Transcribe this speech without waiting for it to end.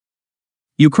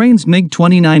Ukraine's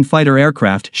MiG-29 fighter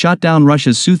aircraft shot down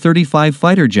Russia's Su-35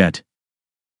 fighter jet.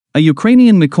 A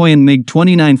Ukrainian Mikoyan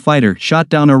MiG-29 fighter shot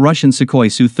down a Russian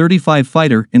Sukhoi Su-35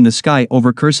 fighter in the sky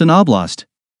over Kherson Oblast.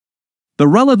 The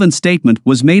relevant statement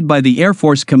was made by the Air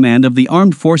Force Command of the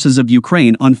Armed Forces of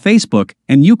Ukraine on Facebook,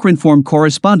 and Ukrinform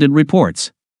correspondent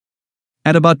reports.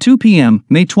 At about 2 p.m.,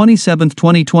 May 27,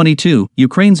 2022,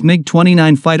 Ukraine's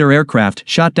MiG-29 fighter aircraft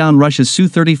shot down Russia's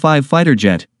Su-35 fighter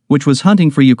jet, which was hunting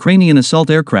for Ukrainian assault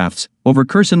aircrafts, over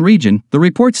Kherson Region, the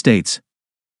report states.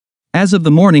 As of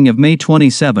the morning of May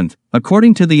 27,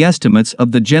 according to the estimates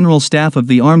of the General Staff of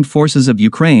the Armed Forces of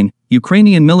Ukraine,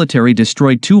 Ukrainian military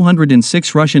destroyed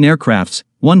 206 Russian aircrafts,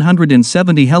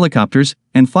 170 helicopters,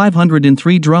 and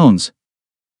 503 drones.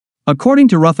 According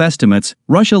to rough estimates,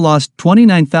 Russia lost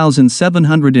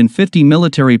 29,750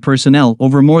 military personnel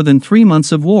over more than 3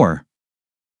 months of war.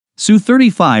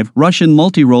 Su-35 Russian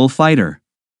multi-role fighter.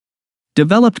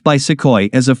 Developed by Sukhoi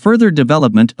as a further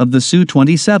development of the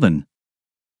Su-27.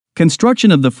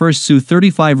 Construction of the first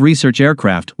Su-35 research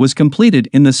aircraft was completed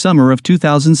in the summer of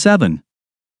 2007.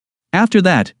 After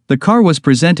that, the car was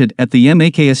presented at the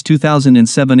MAKS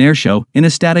 2007 airshow in a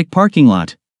static parking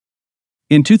lot.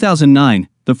 In 2009,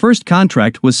 the first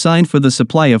contract was signed for the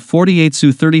supply of 48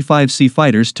 Su-35C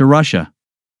fighters to Russia.